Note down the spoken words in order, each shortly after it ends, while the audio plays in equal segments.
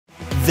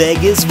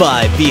Vegas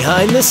Vibe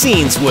behind the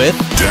scenes with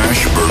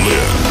Dash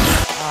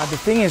Berlin. The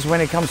thing is,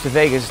 when it comes to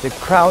Vegas, the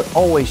crowd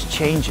always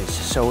changes,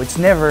 so it's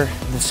never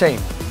the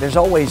same. There's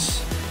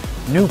always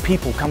new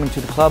people coming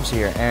to the clubs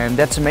here, and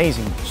that's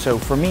amazing. So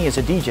for me as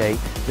a DJ,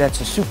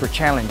 that's a super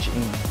challenge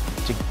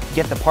to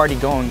get the party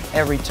going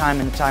every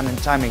time and time and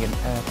time again.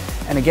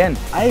 And again,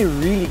 I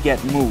really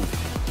get moved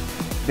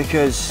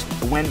because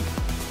when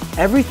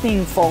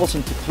everything falls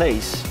into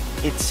place,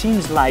 it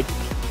seems like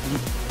you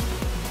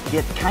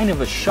get kind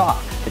of a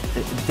shock.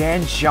 The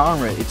dance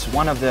genre, it's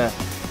one of the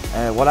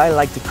what I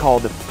like to call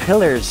the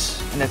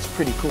pillars, and that's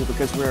pretty cool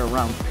because we're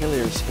around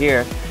pillars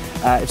here.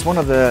 It's one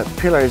of the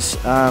pillars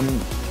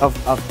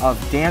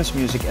of dance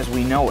music as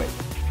we know it.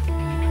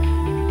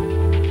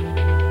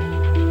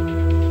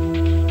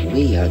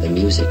 We are the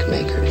music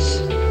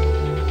makers,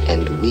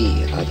 and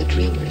we are the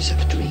dreamers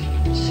of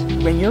dreams.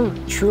 When you're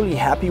truly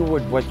happy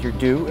with what you're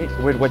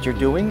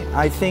doing,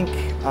 I think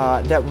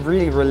that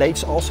really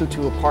relates also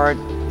to a part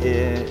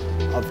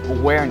of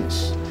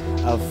awareness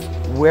of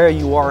where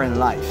you are in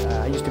life.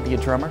 I used to be a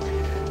drummer.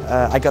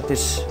 I got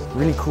this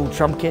really cool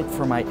drum kit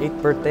for my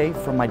 8th birthday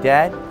from my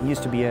dad. He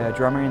used to be a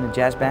drummer in a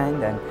jazz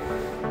band, and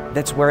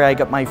that's where I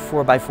got my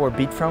 4x4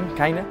 beat from,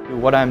 kinda.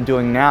 What I'm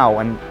doing now,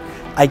 and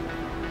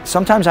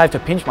sometimes I have to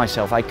pinch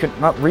myself. I could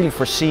not really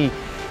foresee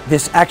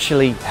this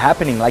actually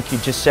happening, like you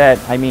just said.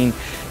 I mean,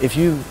 if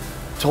you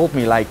told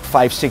me like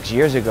 5-6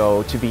 years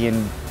ago to be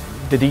in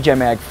the DJ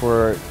Mag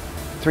for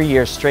 3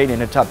 years straight in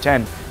the top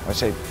 10, I would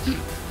say,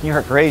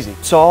 you're crazy.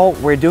 So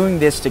we're doing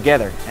this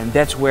together, and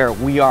that's where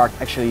we are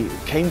actually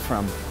came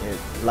from.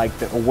 Like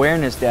the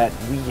awareness that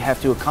we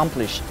have to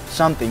accomplish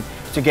something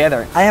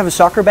together. I have a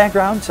soccer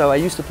background, so I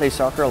used to play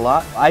soccer a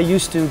lot. I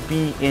used to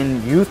be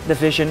in youth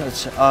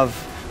divisions of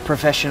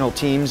professional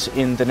teams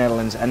in the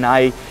Netherlands, and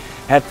I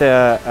had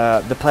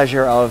the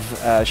pleasure of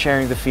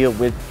sharing the field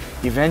with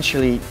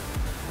eventually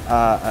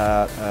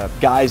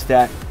guys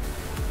that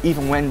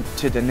even went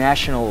to the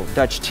national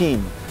Dutch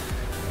team.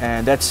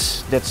 And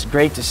that's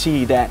great to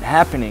see that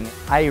happening.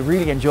 I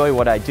really enjoy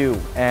what I do,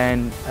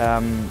 and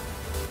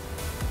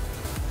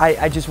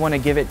I just want to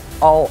give it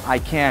all I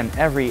can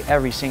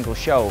every single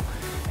show,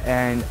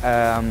 and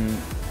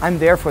I'm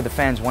there for the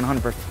fans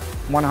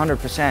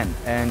 100%,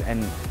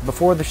 and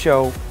before the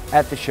show,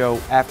 at the show,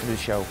 after the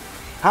show.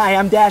 Hi,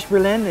 I'm Dash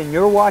Berlin, and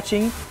you're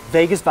watching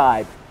Vegas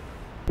Vibe.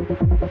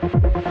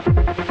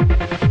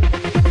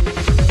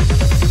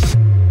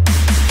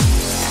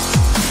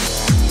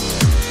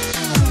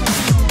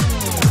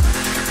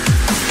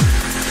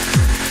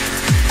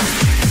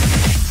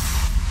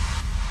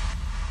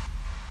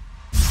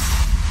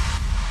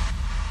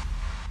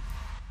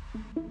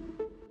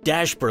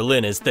 Dash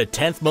Berlin is the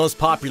 10th most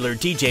popular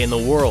DJ in the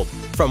world.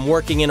 From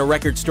working in a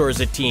record store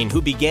as a teen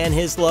who began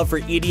his love for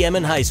EDM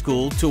in high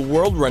school to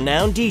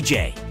world-renowned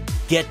DJ.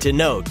 Get to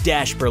know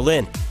Dash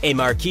Berlin, a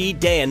marquee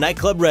day and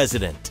nightclub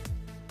resident.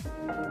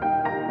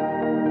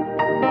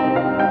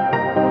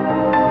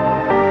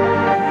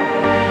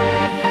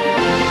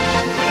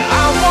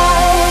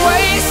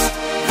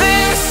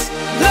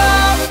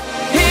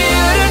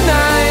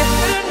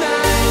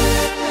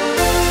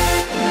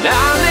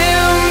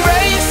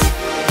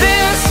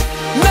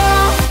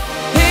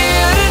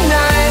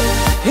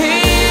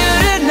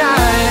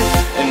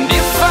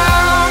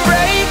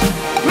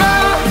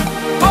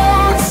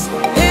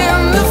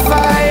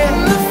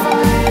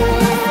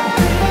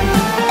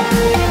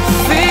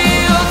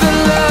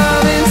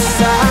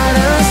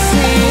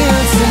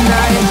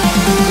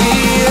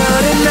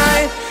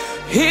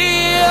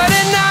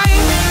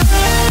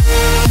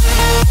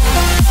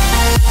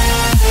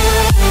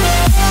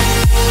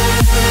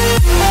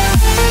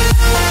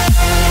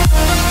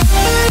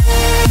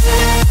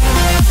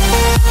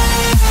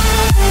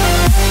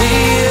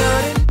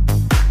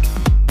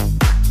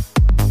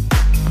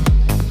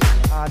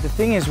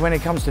 The thing is, when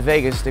it comes to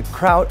Vegas, the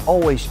crowd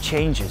always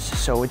changes,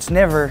 so it's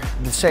never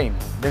the same.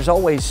 There's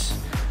always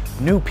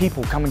new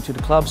people coming to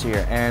the clubs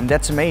here, and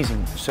that's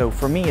amazing. So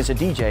for me as a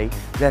DJ,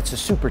 that's a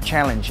super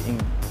challenge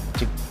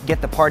to get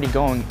the party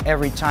going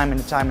every time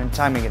and time and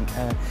time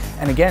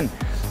again.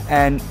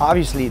 And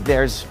obviously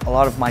there's a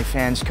lot of my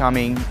fans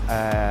coming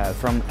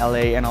from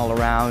LA and all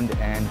around,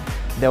 and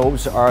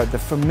those are the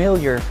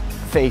familiar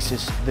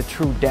faces, the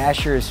true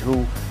dashers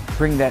who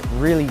bring that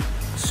really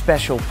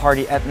special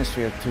party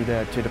atmosphere to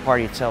the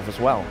party itself as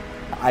well.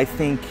 I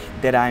think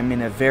that I'm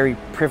in a very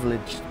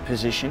privileged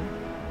position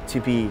to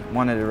be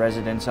one of the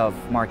residents of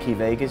Marquee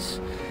Vegas.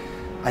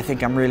 I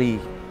think I'm really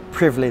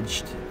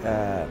privileged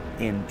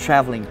in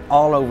traveling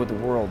all over the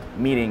world,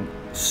 meeting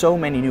so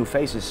many new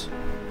faces,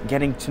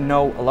 getting to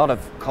know a lot of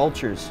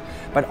cultures,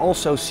 but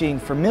also seeing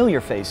familiar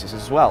faces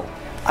as well.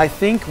 I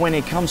think when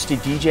it comes to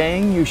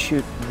DJing, you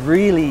should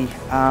really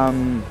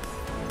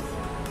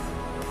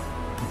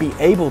be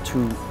able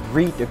to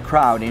read the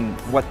crowd in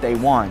what they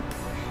want.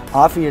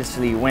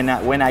 Obviously, when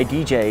I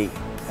DJ,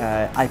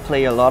 I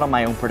play a lot of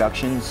my own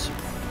productions,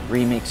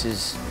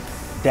 remixes,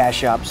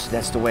 dash-ups,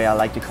 that's the way I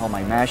like to call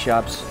my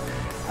mashups.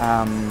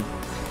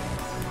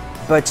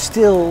 But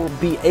still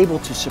be able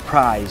to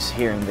surprise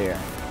here and there.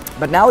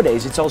 But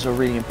nowadays it's also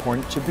really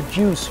important to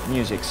produce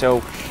music.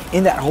 So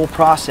in that whole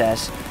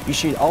process, you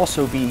should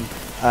also be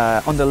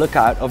on the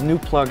lookout of new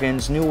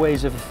plugins, new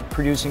ways of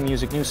producing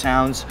music, new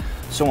sounds,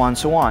 so on,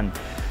 so on.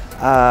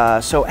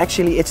 So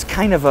actually it's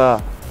kind of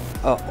a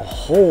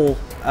whole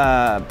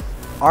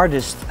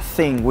artist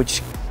thing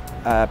which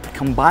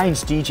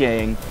combines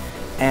DJing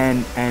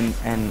and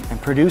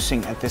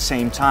producing at the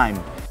same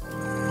time.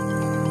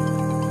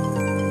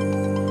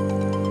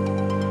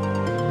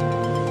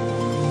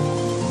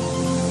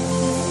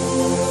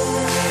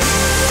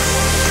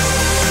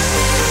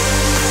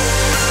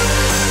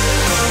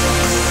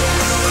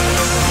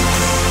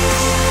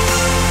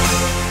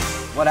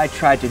 What I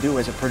try to do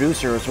as a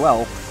producer as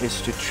well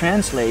is to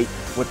translate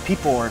what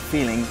people are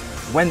feeling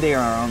when they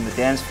are on the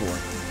dance floor.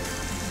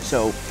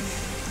 So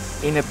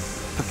in a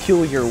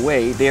peculiar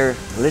way, they're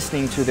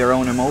listening to their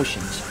own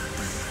emotions.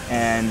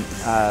 And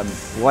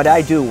what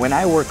I do when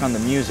I work on the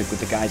music with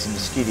the guys in the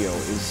studio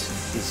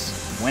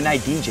is when I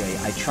DJ,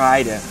 I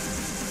try to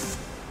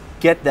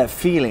get that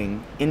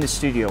feeling in the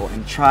studio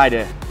and try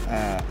to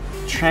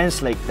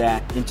translate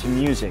that into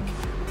music.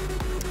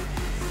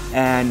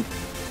 And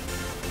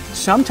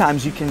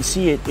sometimes you can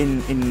see it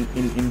in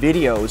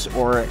videos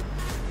or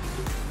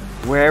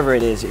wherever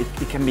it is.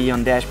 It can be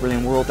on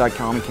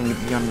dashberlinworld.com, it can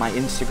be on my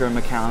Instagram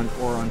account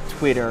or on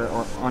Twitter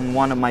or on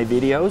one of my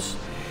videos,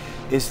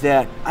 is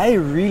that I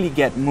really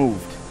get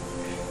moved.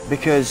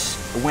 Because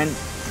when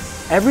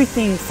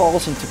everything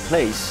falls into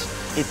place,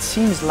 it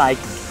seems like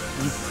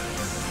you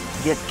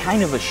get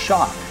kind of a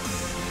shock.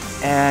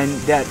 And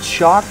that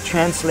shock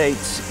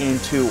translates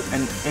into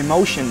an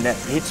emotion that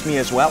hits me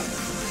as well.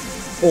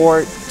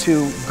 Or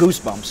to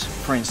goosebumps,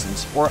 for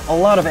instance, or a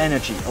lot of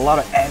energy, a lot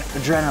of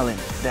adrenaline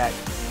that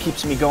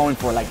keeps me going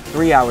for like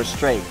 3 hours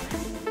straight.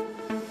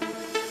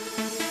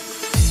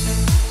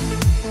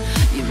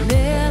 Your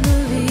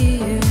memory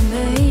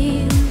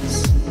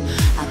remains.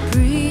 I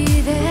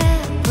breathe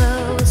it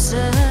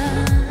closer.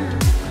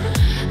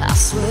 I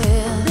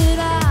swear that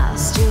I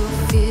still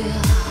feel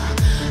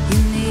you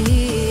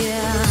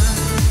near.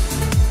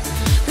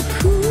 The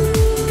cooling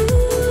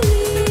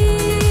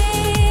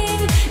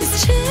is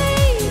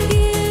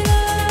taking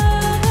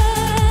over.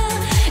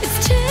 It's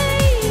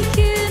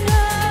taking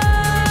over.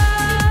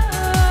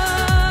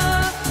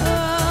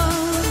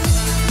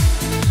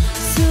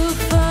 So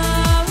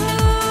far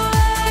away,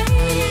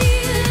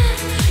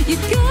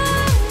 you're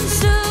gone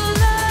so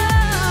long.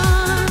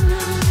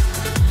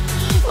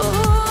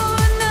 Oh,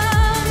 and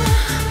I'm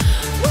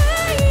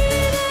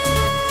waiting.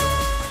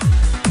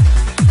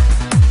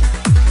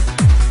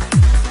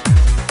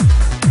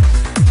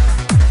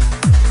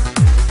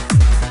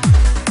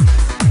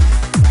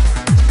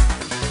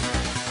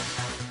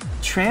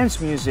 Trance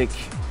music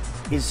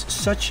is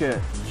such a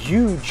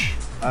huge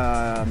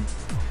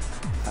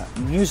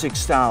music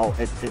style,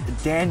 a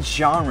dance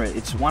genre.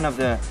 It's one of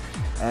the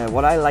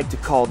what I like to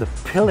call the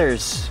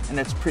pillars, and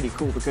that's pretty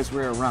cool because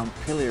we're around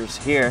pillars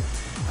here.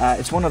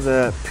 It's one of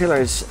the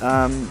pillars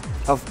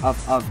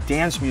of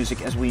dance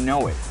music as we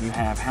know it. You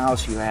have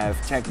house, you have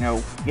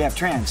techno, you have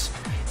trance,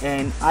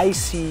 and I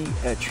see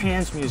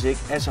trance music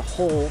as a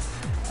whole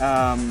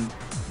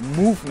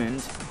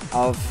movement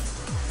of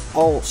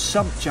all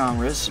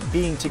subgenres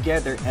being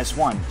together as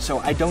one. So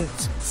I don't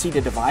see the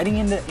dividing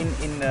in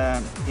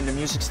the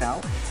music style.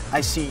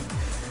 I see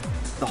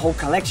the whole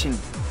collection,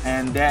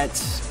 and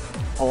that's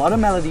a lot of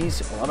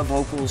melodies, a lot of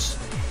vocals,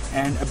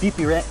 and a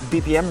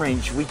BPM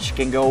range which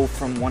can go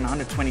from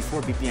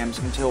 124 BPMs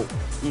until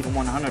even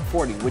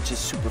 140, which is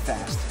super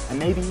fast, and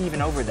maybe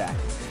even over that.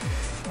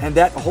 And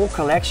that whole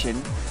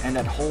collection and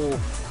that whole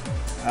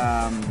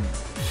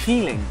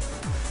feeling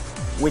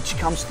which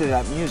comes to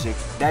that music,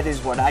 that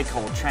is what I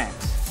call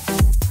trance.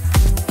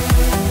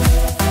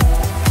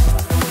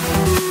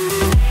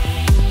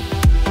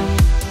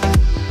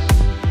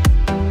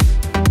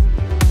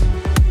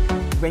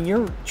 When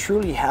you're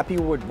truly happy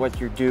with what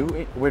you're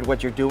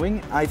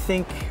doing, I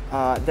think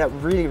that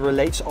really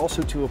relates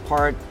also to a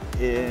part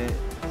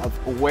of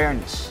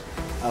awareness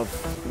of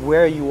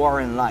where you are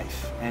in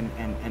life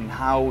and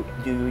how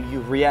do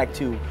you react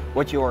to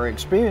what you are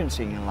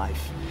experiencing in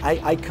life.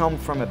 I come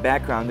from a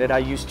background that I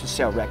used to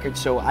sell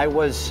records, so I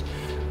was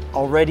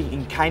already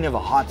in kind of a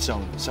hot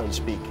zone, so to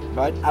speak.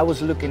 But I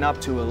was looking up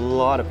to a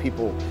lot of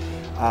people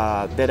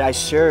that I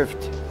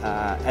served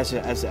as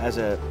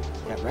a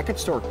record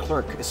store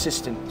clerk,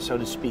 assistant, so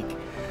to speak.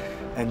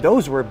 And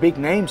those were big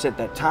names at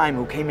that time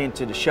who came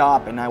into the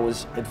shop, and I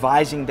was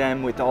advising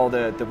them with all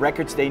the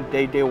records they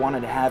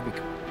wanted to have.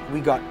 We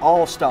got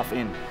all stuff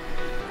in.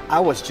 I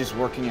was just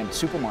working at the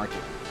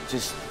supermarket,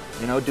 just,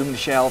 you know, doing the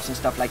shelves and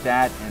stuff like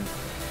that. And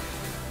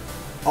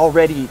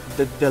already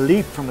the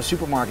leap from a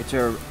supermarket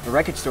to a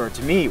record store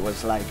to me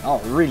was like, oh,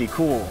 really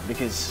cool,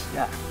 because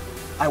yeah,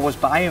 I was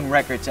buying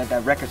records at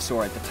that record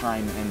store at the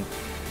time, and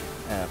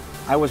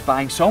I was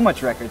buying so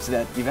much records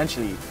that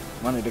eventually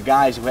one of the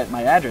guys who had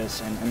my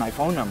address and my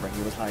phone number,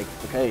 he was like,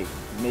 okay,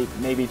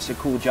 maybe it's a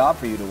cool job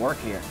for you to work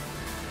here.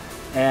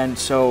 And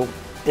so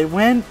it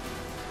went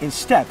in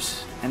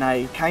steps, and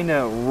I kind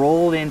of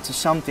rolled into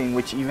something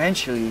which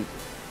eventually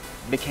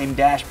became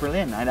Dash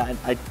Berlin.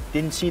 I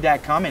didn't see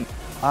that coming.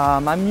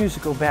 My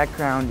musical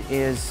background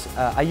is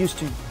I used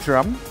to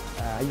drum.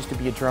 I used to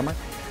be a drummer.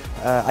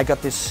 I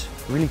got this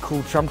really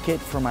cool drum kit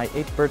for my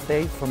 8th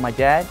birthday from my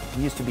dad.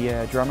 He used to be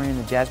a drummer in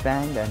a jazz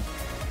band, and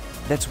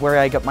that's where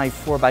I got my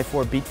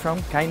 4x4 beat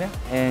from, kinda.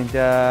 And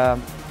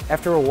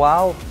after a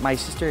while, my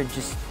sister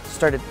just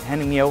started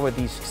handing me over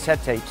these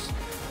cassette tapes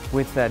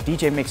with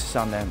DJ mixes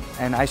on them,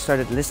 and I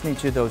started listening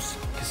to those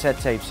cassette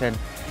tapes. And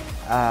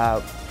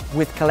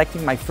with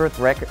collecting my first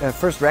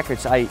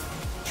records, I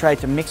tried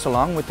to mix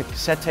along with the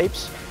cassette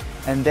tapes,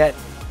 and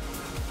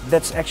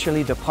that's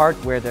actually the part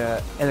where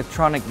the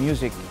electronic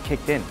music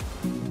kicked in.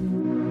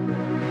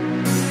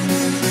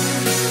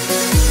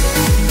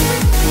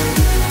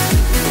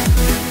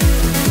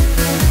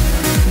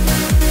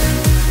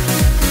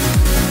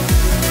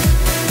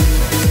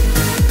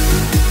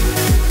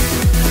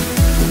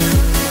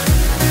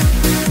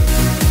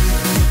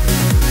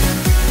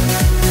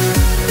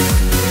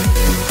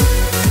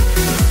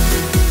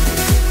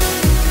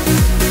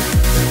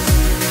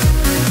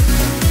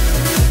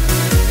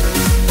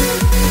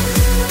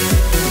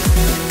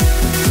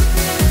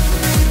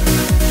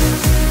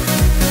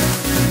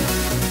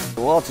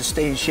 Well, to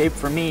stay in shape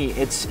for me,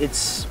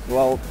 it's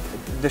well,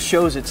 the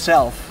shows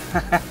itself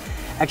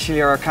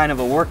actually are kind of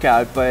a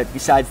workout. But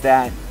besides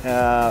that,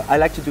 I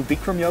like to do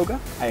Bikram yoga.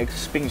 I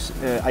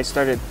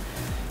started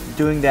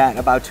doing that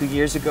about 2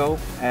 years ago,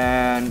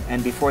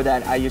 and before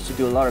that, I used to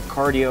do a lot of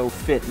cardio,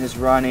 fitness,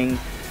 running.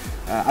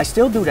 I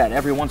still do that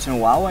every once in a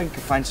while. I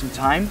can find some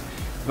time,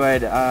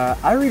 but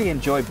I really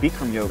enjoy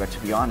Bikram yoga, to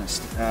be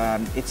honest.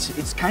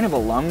 It's kind of a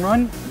long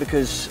run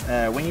because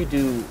when you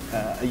do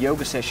a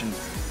yoga session,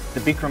 the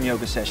Bikram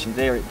yoga session,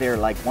 they're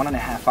like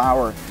 1.5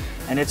 hours,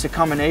 and it's a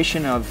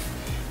combination of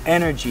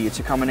energy, it's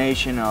a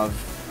combination of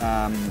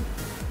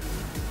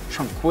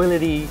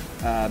tranquility,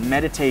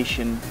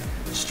 meditation,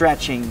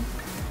 stretching,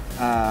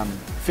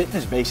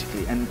 fitness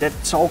basically, and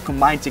that's all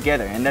combined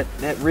together, and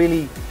that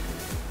really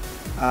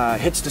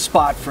hits the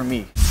spot for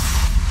me.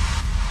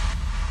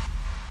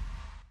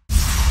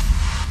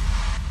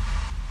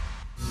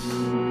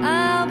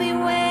 I'll be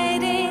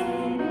waiting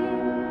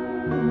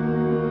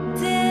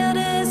till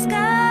the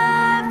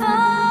sky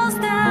falls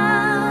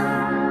down.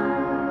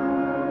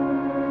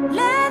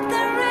 Let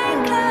the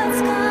rain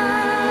clouds come.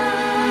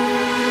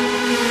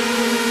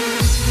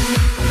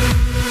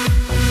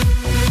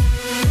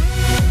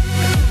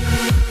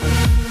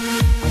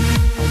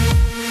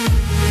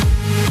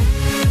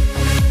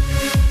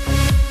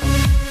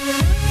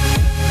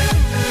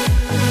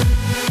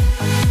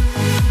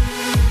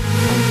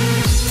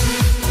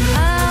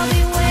 I'll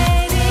be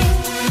waiting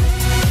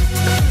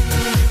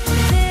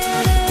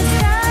till the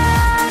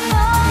sky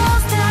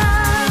falls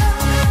down.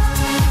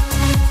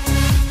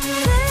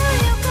 Till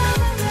you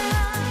come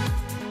around.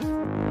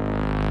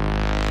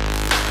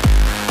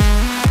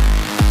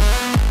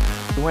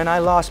 When I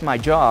lost my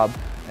job,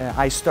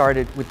 I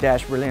started with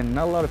Dash Berlin.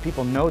 Not a lot of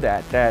people know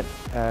that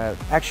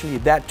actually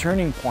that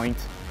turning point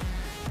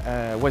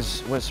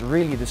was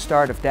really the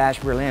start of Dash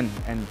Berlin,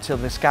 and Till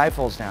the Sky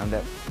Falls Down,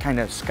 that kind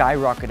of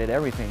skyrocketed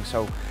everything.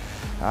 So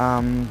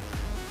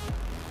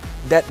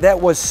that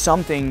was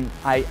something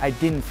I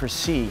didn't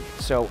foresee.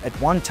 So at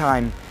one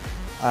time,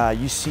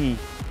 you see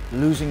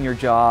losing your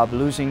job,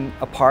 losing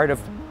a part of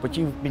what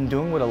you've been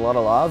doing with a lot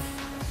of love.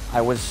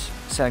 I was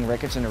selling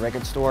records in a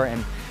record store,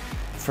 and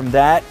from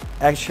that,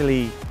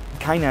 actually,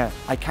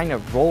 I kind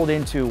of rolled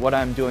into what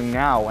I'm doing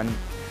now, and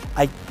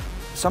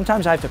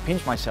sometimes I have to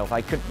pinch myself.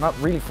 I could not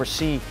really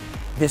foresee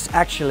this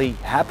actually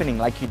happening,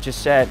 like you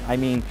just said. I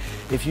mean,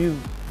 if you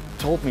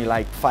told me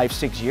like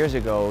 5-6 years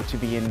ago to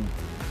be in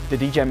the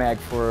DJ Mag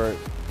for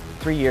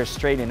 3 years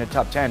straight in the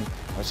top 10,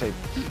 I would say,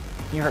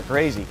 you're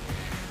crazy.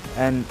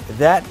 And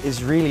that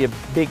is really a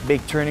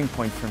big turning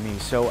point for me.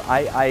 So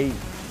I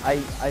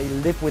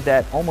live with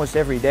that almost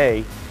every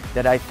day,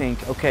 that I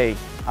think, okay,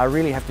 I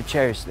really have to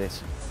cherish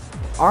this.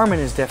 Armin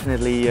is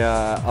definitely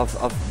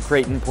of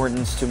great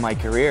importance to my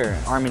career.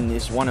 Armin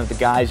is one of the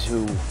guys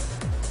who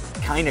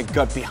kind of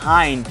got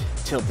behind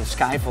Till the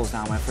Sky Falls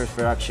Down, my first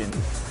production,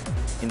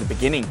 in the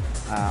beginning.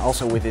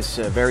 Also with his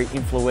very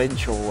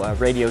influential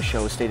radio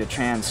show, State of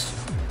Trance.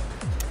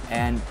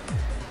 And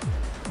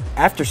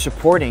after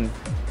supporting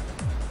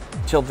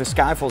Till the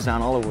Sky Falls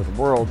Down all over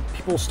the world,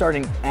 people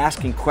started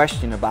asking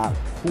questions about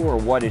who or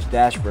what is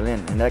Dash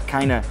Berlin, and that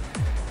kind of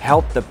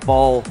helped the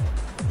ball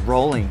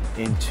rolling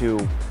into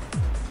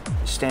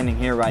standing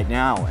here right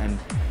now. And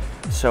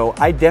so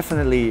I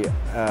definitely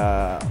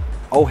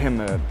owe him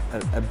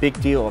a big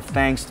deal of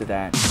thanks to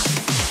that.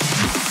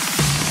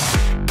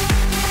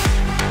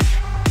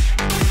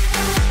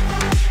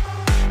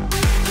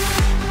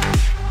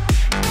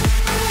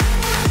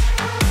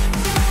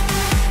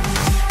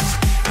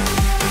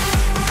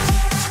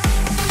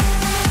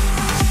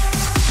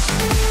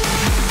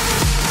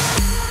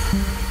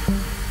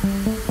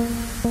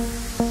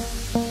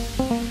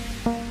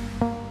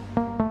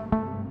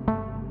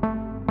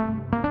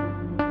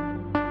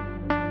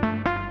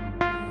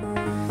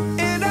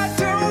 And I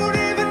don't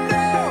even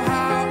know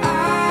how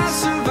I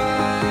survived.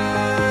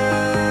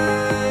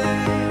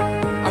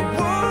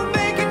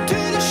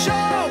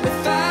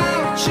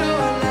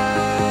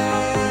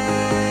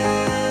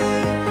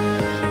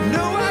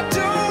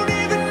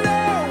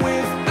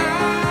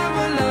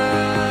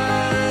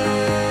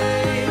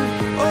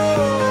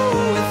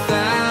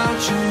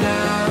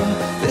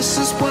 This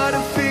is what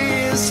it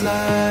feels like.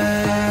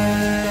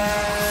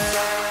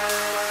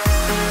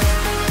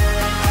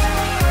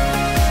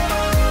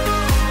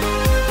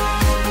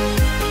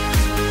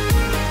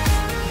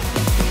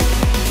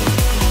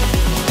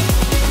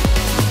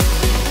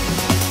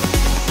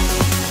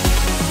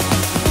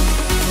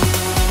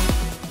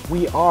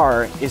 We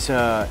Are is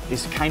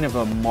kind of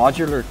a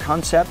modular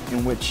concept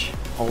in which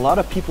a lot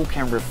of people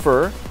can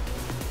refer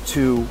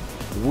to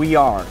We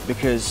Are,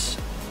 because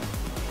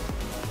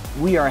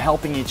we are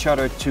helping each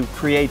other to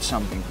create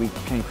something. We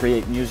can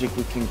create music,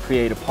 we can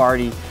create a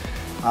party.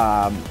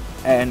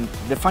 And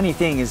the funny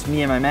thing is,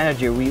 me and my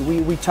manager,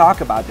 we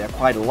talk about that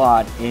quite a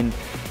lot. In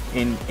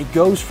it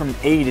goes from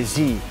A to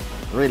Z,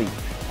 really.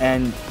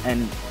 And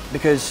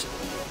because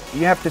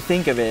you have to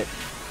think of it,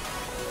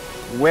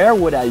 where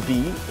would I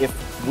be if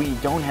we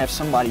don't have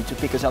somebody to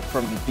pick us up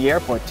from the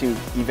airport to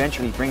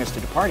eventually bring us to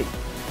the party?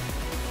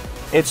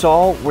 It's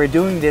all, we're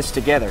doing this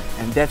together,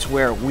 and that's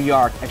where We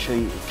Are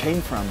actually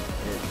came from.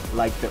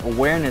 Like the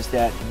awareness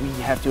that we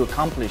have to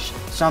accomplish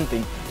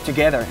something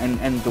together,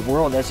 and the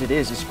world as it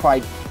is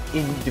quite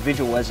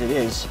individual as it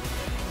is.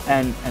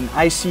 And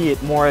I see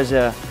it more as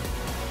a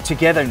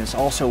togetherness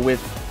also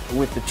with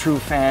the true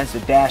fans,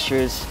 the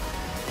Dashers.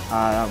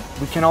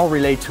 We can all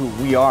relate to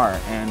We Are,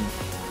 and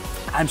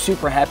I'm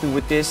super happy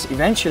with this.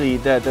 Eventually,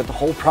 the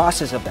whole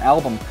process of the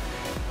album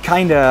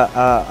kind of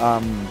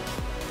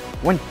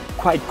went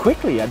quite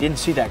quickly. I didn't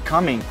see that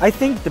coming. I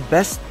think the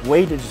best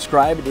way to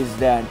describe it is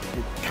that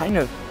it kind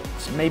of,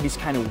 maybe it's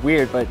kind of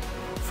weird, but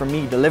for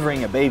me,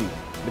 delivering a baby.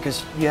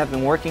 Because you have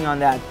been working on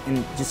that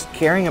and just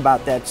caring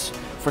about that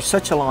for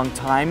such a long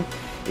time.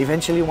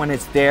 Eventually, when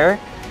it's there,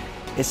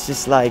 it's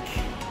just like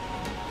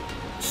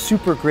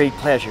super great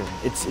pleasure.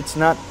 It's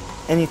not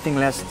anything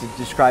less to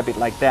describe it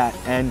like that.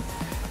 And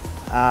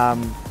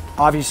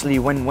obviously,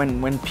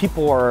 when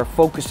people are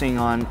focusing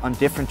on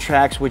different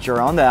tracks which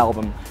are on the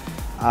album,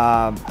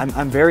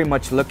 I'm very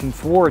much looking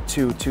forward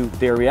to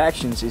their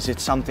reactions. Is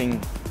it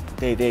something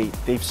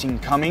they've seen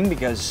coming?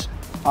 Because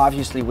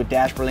obviously with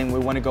Dash Berlin we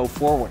want to go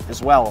forward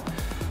as well.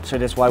 So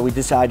that's why we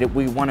decided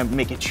we want to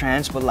make it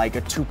trance, but like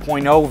a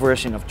 2.0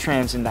 version of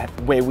trance in that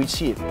way we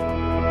see it.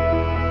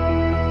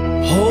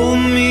 Hold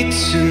me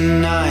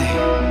tonight.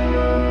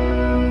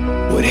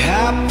 What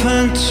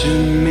happened to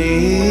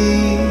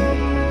me?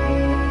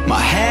 My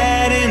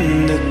head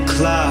in the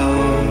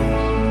cloud,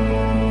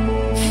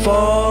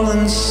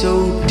 falling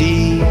so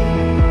deep.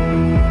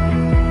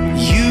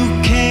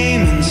 You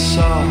came and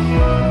saw.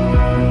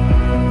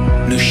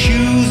 No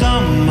shoes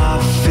on my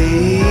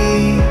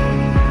feet,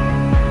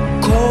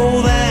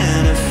 cold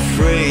and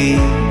afraid.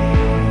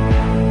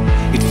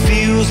 It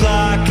feels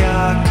like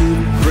I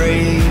could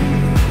break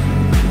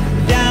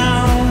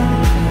down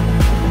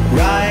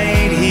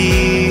right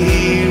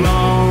here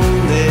on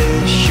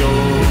this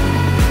shore,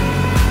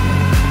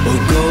 or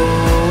go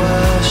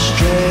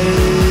astray.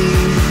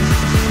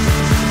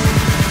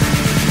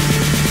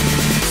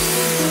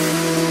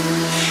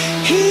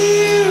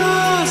 Here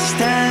I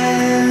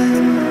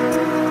stand,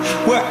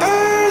 where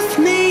earth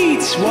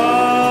meets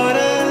water.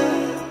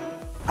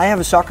 I have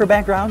a soccer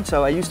background,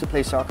 so I used to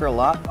play soccer a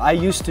lot. I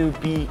used to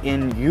be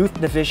in youth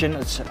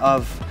divisions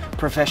of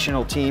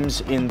professional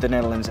teams in the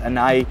Netherlands, and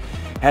I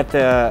had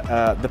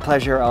the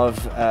pleasure of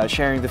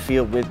sharing the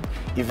field with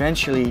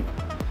eventually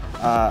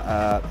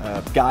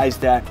guys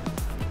that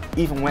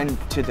even went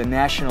to the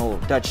national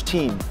Dutch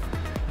team.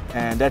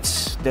 And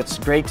that's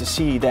great to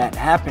see that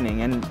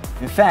happening. And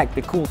in fact,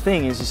 the cool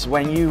thing is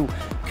when you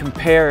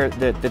compare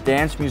the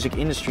dance music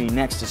industry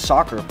next to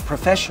soccer,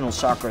 professional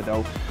soccer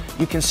though,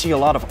 you can see a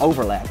lot of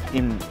overlap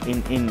in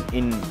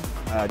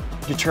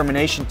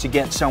determination to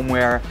get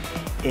somewhere,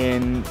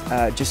 in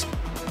just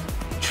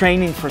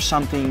training for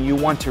something you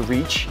want to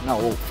reach.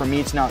 No, for me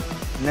it's not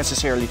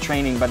necessarily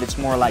training, but it's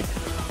more like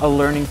a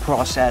learning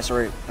process,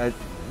 or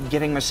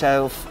getting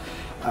myself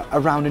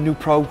around a new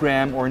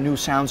program or new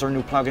sounds or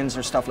new plugins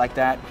or stuff like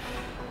that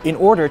in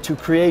order to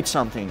create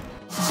something.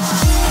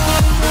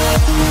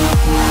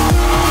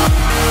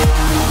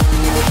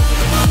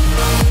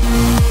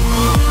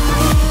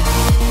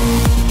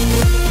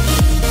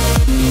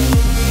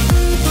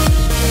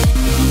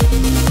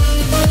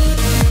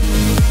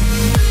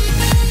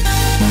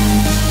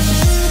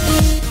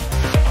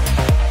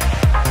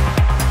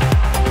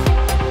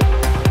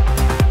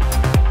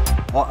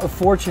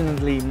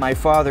 Fortunately, my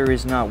father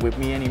is not with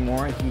me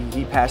anymore.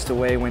 He passed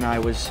away when I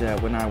was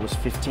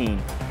 15,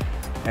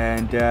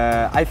 and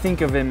I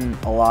think of him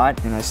a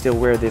lot. And I still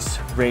wear this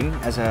ring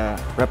as a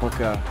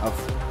replica of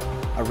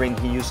a ring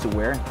he used to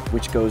wear,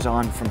 which goes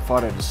on from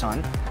father to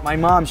son. My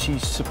mom, she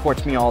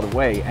supports me all the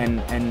way,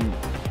 and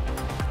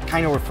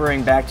kind of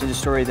referring back to the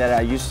story that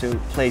I used to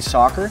play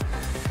soccer.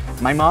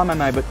 My mom and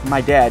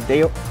my dad,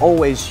 they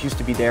always used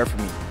to be there for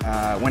me.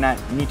 When I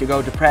need to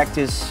go to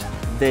practice,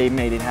 they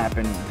made it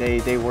happen.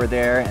 They were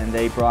there and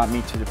they brought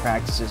me to the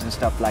practices and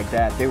stuff like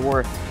that. They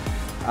were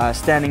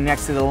standing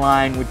next to the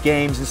line with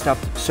games and stuff.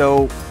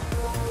 So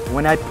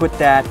when I put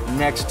that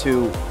next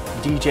to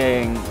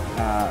DJing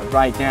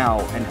right now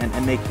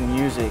and making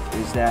music,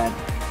 is that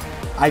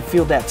I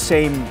feel that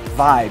same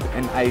vibe,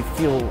 and I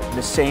feel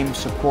the same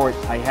support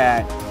I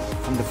had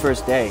from the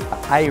first day.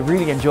 I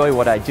really enjoy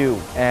what I do,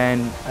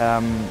 and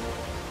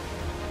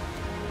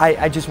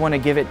I just want to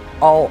give it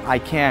all I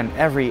can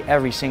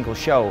every single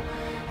show,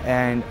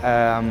 and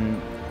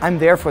I'm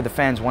there for the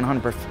fans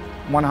 100%,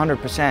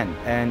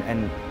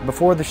 and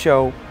before the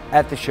show,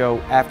 at the show,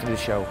 after the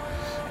show,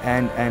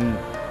 and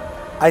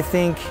I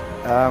think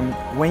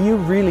when you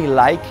really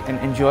like and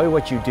enjoy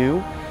what you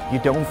do, you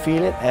don't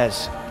feel it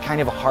as kind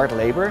of a hard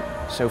labor.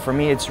 So for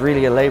me, it's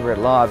really a labor of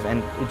love,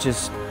 and it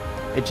just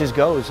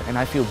goes, and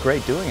I feel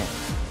great doing it.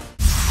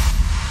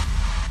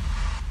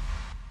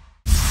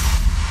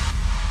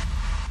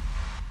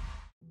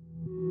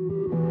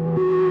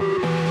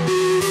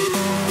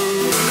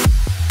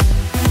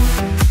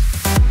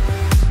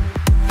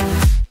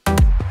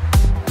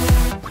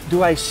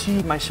 Do I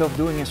see myself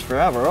doing this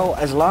forever? Oh,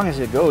 as long as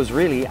it goes,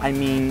 really. I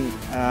mean,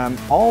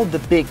 all the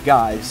big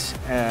guys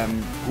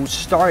who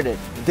started,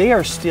 they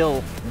are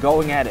still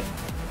going at it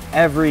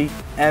every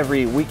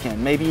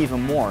weekend, maybe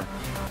even more.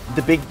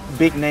 The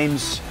big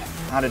names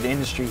out of the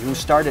industry who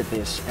started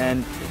this,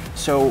 and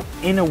so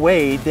in a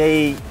way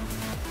they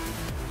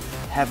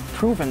have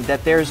proven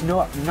that there's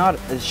not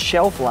a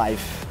shelf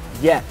life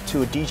yet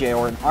to a DJ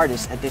or an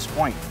artist at this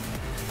point.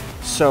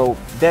 So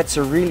that's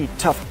a really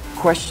tough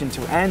question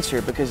to answer,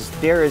 because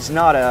there is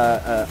not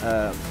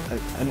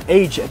an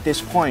age at this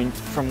point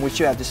from which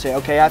you have to say,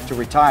 okay, I have to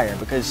retire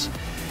because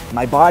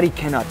my body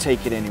cannot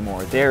take it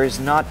anymore. There is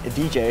not a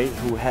DJ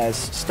who has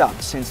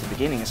stopped since the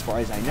beginning, as far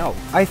as I know.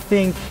 I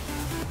think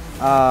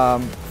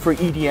for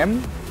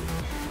EDM,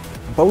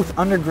 both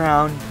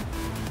underground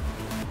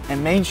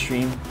and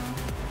mainstream,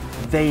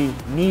 they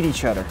need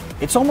each other.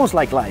 It's almost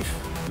like life.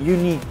 You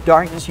need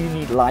darkness, you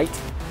need light,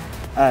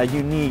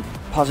 you need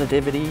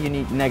positivity, you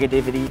need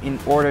negativity in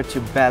order to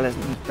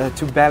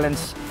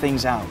balance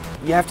things out.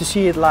 You have to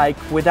see it like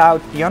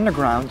without the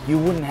underground, you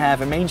wouldn't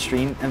have a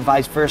mainstream, and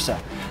vice versa.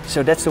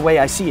 So that's the way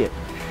I see it.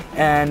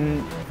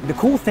 And the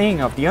cool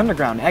thing of the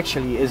underground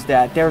actually is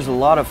that there's a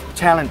lot of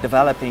talent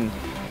developing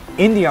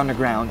in the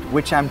underground,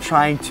 which I'm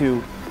trying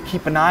to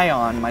keep an eye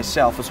on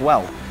myself as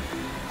well.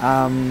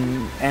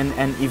 And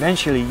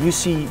eventually you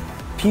see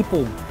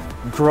people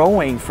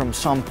growing from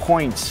some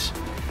points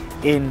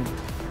in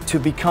to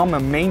become a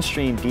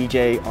mainstream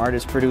DJ,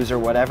 artist, producer,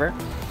 whatever.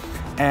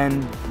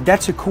 And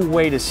that's a cool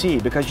way to see,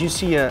 because you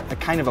see a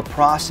kind of a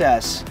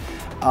process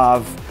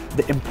of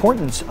the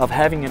importance of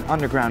having an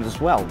underground as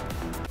well.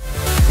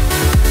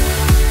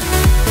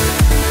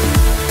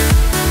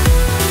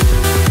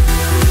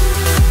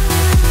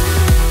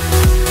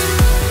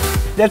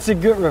 That's a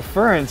good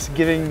reference,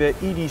 giving the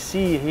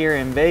EDC here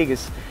in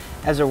Vegas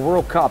as a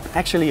World Cup,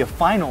 actually a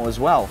final as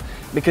well,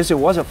 because it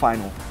was a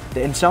final. The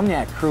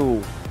Insomniac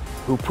crew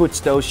who puts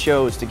those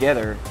shows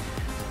together,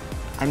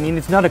 I mean,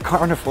 it's not a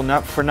carnival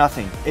for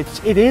nothing.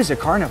 It is a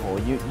carnival.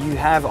 You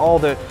have all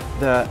the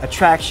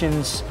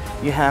attractions,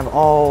 you have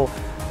all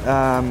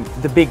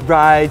the big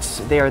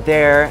rides, they are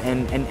there,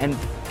 and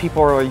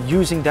people are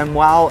using them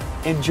while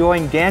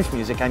enjoying dance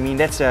music. I mean,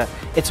 it's a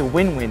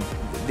win-win.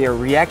 Their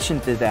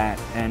reaction to that,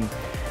 and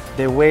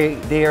the way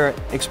they are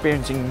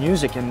experiencing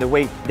music, and the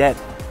way that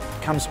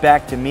comes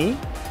back to me,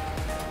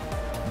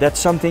 that's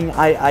something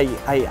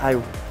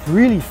I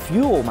really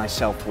fuel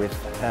myself with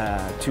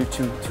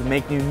to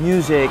make new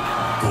music.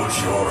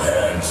 Put your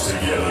hands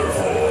together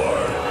for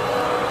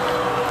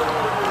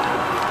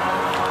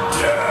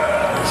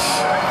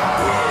Dash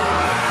Berlin.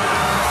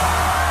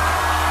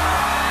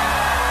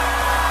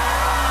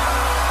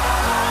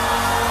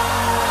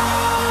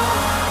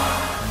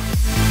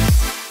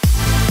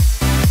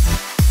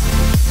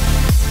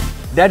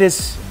 That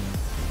is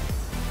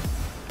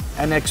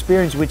an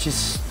experience which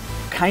is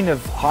kind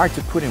of hard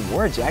to put in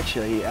words,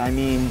 actually. I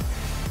mean,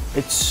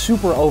 it's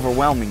super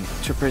overwhelming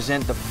to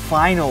present the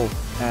final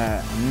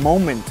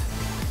moment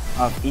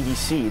of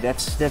EDC.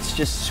 That's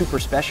just super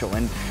special,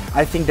 and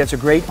I think that's a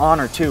great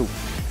honor too.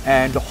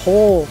 And the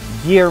whole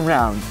year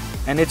round,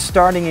 and it's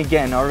starting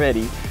again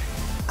already,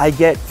 I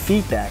get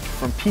feedback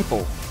from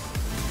people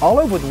all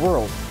over the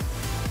world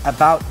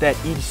about that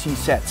EDC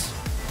sets.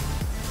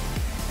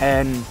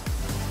 And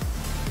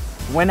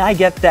when I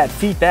get that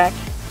feedback,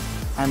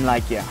 I'm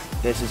like, yeah,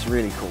 this is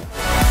really cool.